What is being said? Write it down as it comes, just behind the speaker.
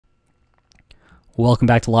Welcome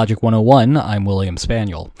back to Logic 101. I'm William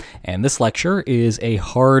Spaniel, and this lecture is a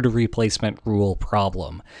hard replacement rule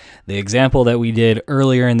problem. The example that we did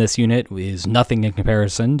earlier in this unit is nothing in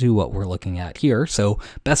comparison to what we're looking at here, so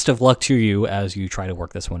best of luck to you as you try to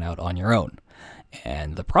work this one out on your own.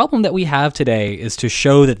 And the problem that we have today is to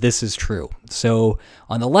show that this is true. So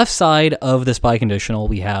on the left side of this biconditional,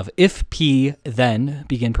 we have if P, then,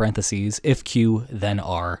 begin parentheses, if Q, then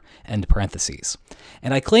R, end parentheses.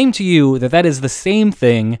 And I claim to you that that is the same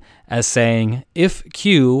thing as saying if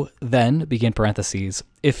Q, then, begin parentheses,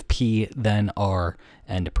 if P, then R,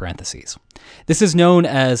 end parentheses. This is known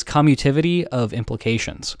as commutativity of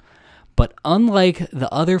implications. But unlike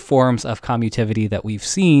the other forms of commutativity that we've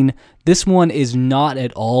seen, this one is not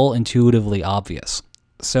at all intuitively obvious.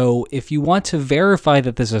 So if you want to verify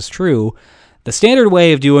that this is true, the standard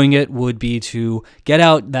way of doing it would be to get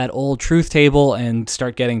out that old truth table and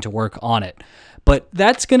start getting to work on it. But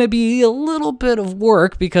that's going to be a little bit of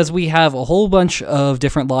work because we have a whole bunch of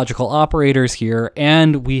different logical operators here,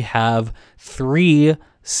 and we have three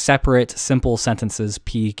separate simple sentences,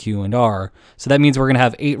 P, Q, and R. So that means we're going to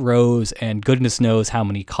have 8 rows and goodness knows how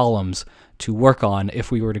many columns to work on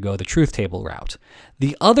if we were to go the truth table route.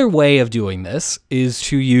 The other way of doing this is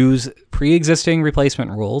to use pre-existing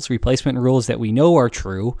replacement rules that we know are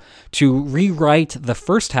true, to rewrite the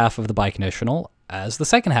first half of the biconditional as the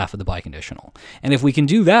second half of the biconditional. And if we can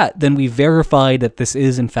do that, then we verify that this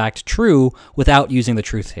is in fact true without using the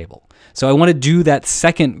truth table. So I want to do that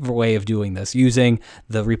second way of doing this, using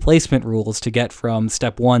the replacement rules to get from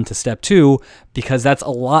step 1 to step 2, because that's a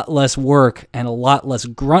lot less work and a lot less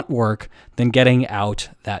grunt work than getting out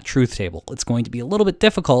that truth table. It's going to be a little bit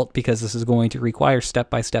difficult because this is going to require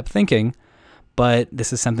step-by-step thinking, but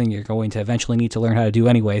this is something you're going to eventually need to learn how to do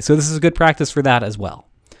anyway. So this is good practice for that as well.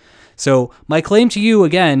 So my claim to you,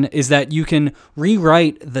 again, is that you can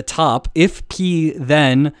rewrite the top, if P,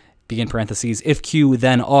 then, begin parentheses, if Q,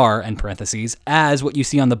 then R, end parentheses, as what you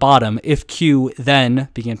see on the bottom, if Q, then,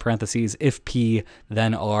 begin parentheses, if P,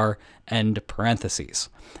 then R, end parentheses.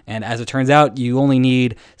 And as it turns out, you only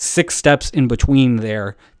need 6 steps in between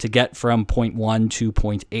there to get from point 1 to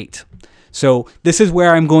point 8. So this is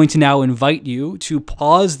where I'm going to now invite you to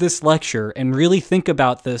pause this lecture and really think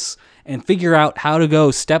about this and figure out how to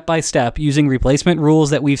go step by step using replacement rules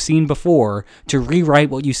that we've seen before to rewrite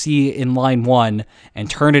what you see in line 1 and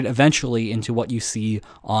turn it eventually into what you see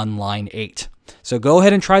on line 8. So go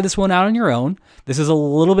ahead and try this one out on your own. This is a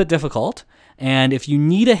little bit difficult, and if you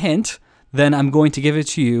need a hint, then I'm going to give it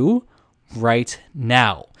to you right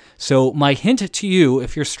now. So my hint to you,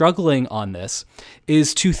 if you're struggling on this,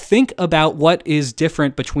 is to think about what is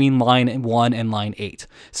different between line 1 and line 8.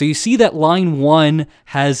 So you see that line 1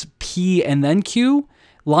 has P and then Q.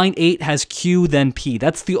 Line 8 has Q then P.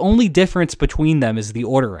 That's the only difference between them, is the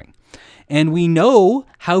ordering. And we know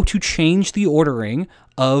how to change the ordering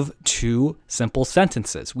of 2 simple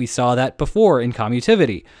sentences. We saw that before in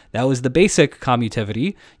commutativity. That was the basic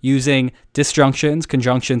commutativity using disjunctions,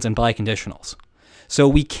 conjunctions, and biconditionals. So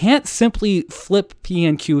we can't simply flip P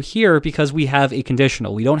and Q here because we have a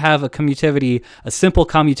conditional. We don't have a simple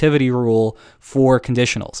commutativity rule for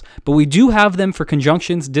conditionals, but we do have them for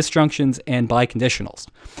conjunctions, disjunctions, and biconditionals.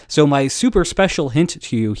 So my super special hint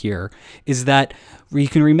to you here is that you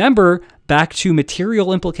can remember back to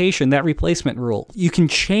material implication, that replacement rule. You can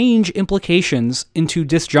change implications into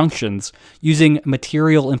disjunctions using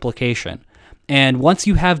material implication. And once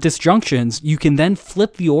you have disjunctions, you can then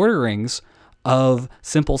flip the orderings of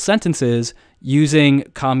simple sentences using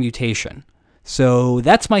commutation. So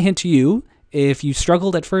that's my hint to you. If you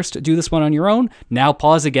struggled at first to do this one on your own, now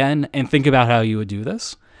pause again and think about how you would do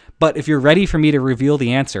this. But if you're ready for me to reveal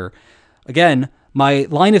the answer, again, my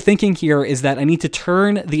line of thinking here is that I need to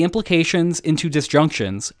turn the implications into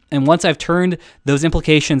disjunctions. And once I've turned those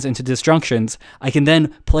implications into disjunctions, I can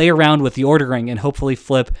then play around with the ordering and hopefully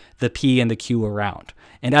flip the P and the Q around.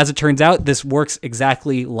 And as it turns out, this works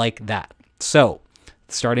exactly like that. So,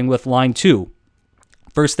 starting with line 2,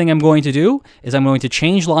 first thing I'm going to do is I'm going to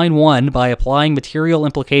change line 1 by applying material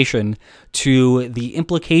implication to the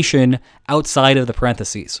implication outside of the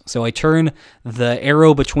parentheses. So I turn the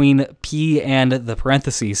arrow between P and the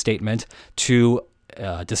parentheses statement to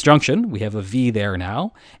disjunction. We have a V there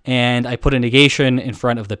now, and I put a negation in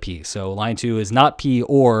front of the P. So line 2 is not P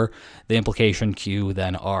or the implication Q,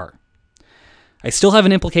 then R. I still have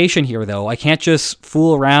an implication here, though. I can't just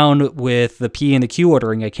fool around with the P and the Q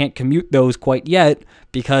ordering. I can't commute those quite yet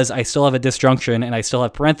because I still have a disjunction and I still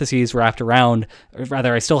have parentheses wrapped around, or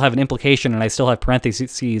rather, I still have an implication and I still have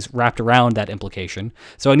parentheses wrapped around that implication.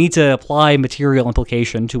 So I need to apply material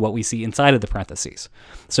implication to what we see inside of the parentheses.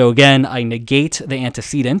 So again, I negate the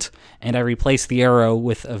antecedent and I replace the arrow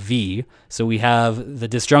with a V. So we have the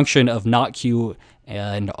disjunction of not Q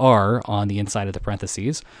and R on the inside of the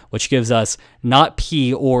parentheses, which gives us not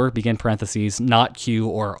P or, begin parentheses, not Q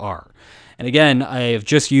or R. And again, I have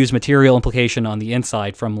just used material implication on the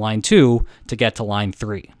inside from line 2 to get to line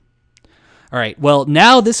 3. All right, well,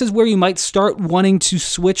 now this is where you might start wanting to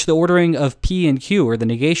switch the ordering of P and Q, or the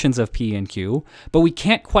negations of P and Q, but we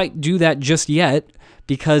can't quite do that just yet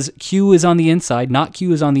because Q is on the inside, not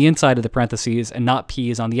Q is on the inside of the parentheses, and not P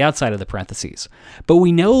is on the outside of the parentheses. But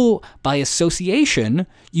we know by association,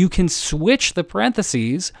 you can switch the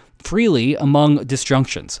parentheses freely among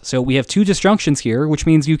disjunctions. So we have two disjunctions here, which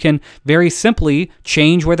means you can very simply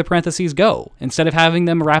change where the parentheses go. Instead of having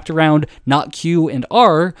them wrapped around not Q and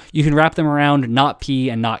R, you can wrap them around not P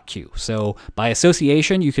and not Q. So by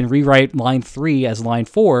association, you can rewrite line 3 as line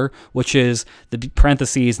 4, which is the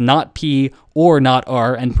parentheses not P or not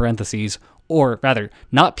R, end parentheses, or rather,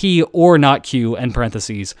 not P or not Q, end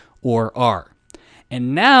parentheses, or R.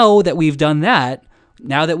 And now that we've done that,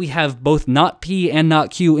 now that we have both not P and not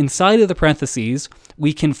Q inside of the parentheses,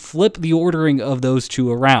 we can flip the ordering of those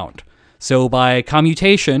two around. So by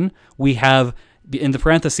commutation, we have in the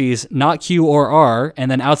parentheses not Q or R, and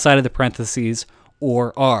then outside of the parentheses,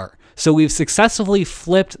 or R. So we've successfully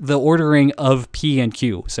flipped the ordering of P and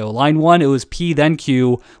Q. So line 1, it was P then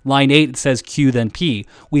Q. Line 8, it says Q then P.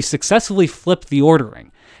 We've successfully flipped the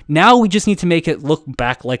ordering. Now we just need to make it look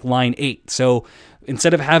back like line 8. So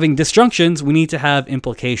instead of having disjunctions, we need to have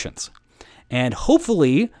implications. And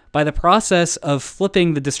hopefully, by the process of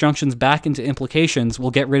flipping the disjunctions back into implications,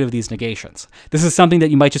 we'll get rid of these negations. This is something that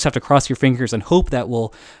you might just have to cross your fingers and hope that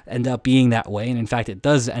will end up being that way. And in fact, it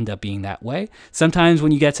does end up being that way. Sometimes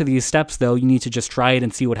when you get to these steps, though, you need to just try it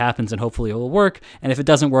and see what happens, and hopefully it will work. And if it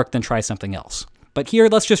doesn't work, then try something else. But here,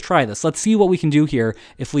 let's just try this. Let's see what we can do here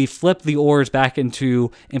if we flip the ors back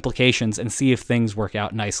into implications and see if things work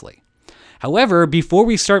out nicely. However, before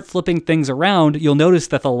we start flipping things around, you'll notice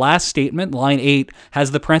that the last statement, line 8, has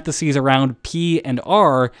the parentheses around P and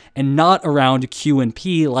R and not around Q and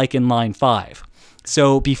P like in line 5.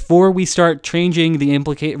 So before we start changing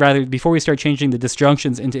before we start changing the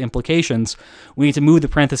disjunctions into implications, we need to move the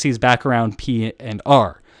parentheses back around P and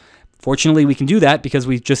R. Fortunately, we can do that because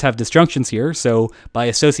we just have disjunctions here. So by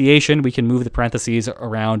association, we can move the parentheses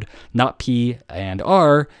around not P and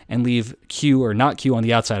R and leave Q or not Q on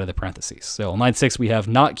the outside of the parentheses. So in line 6, we have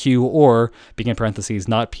not Q or, begin parentheses,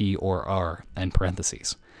 not P or R, end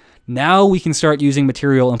parentheses. Now we can start using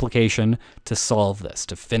material implication to solve this,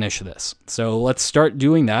 to finish this. So let's start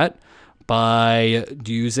doing that by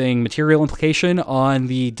using material implication on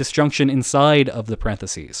the disjunction inside of the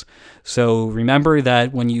parentheses. So remember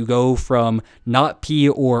that when you go from not P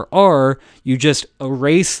or R, you just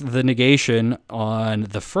erase the negation on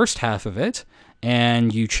the first half of it,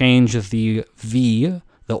 and you change the V,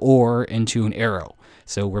 the or, into an arrow.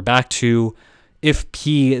 So we're back to if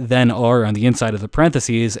P then R on the inside of the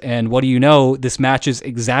parentheses, and what do you know, this matches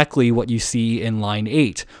exactly what you see in line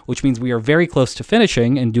 8, which means we are very close to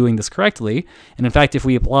finishing and doing this correctly. And in fact, if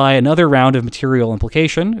we apply another round of material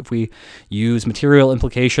implication, if we use material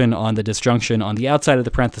implication on the disjunction on the outside of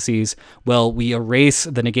the parentheses, well, we erase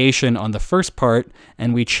the negation on the first part,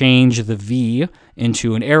 and we change the V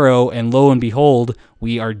into an arrow, and lo and behold,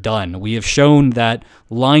 we are done. We have shown that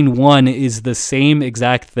line 1 is the same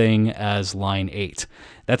exact thing as line 8.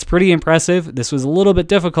 That's pretty impressive. This was a little bit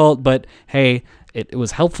difficult, but hey, it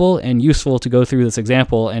was helpful and useful to go through this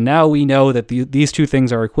example, and now we know that these two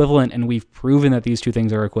things are equivalent, and we've proven that these two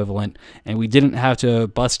things are equivalent, and we didn't have to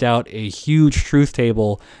bust out a huge truth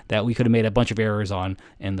table that we could have made a bunch of errors on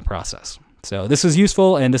in the process. So this is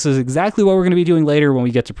useful, and this is exactly what we're going to be doing later when we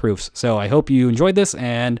get to proofs. So I hope you enjoyed this,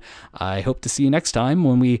 and I hope to see you next time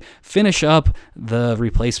when we finish up the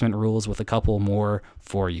replacement rules with a couple more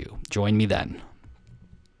for you. Join me then.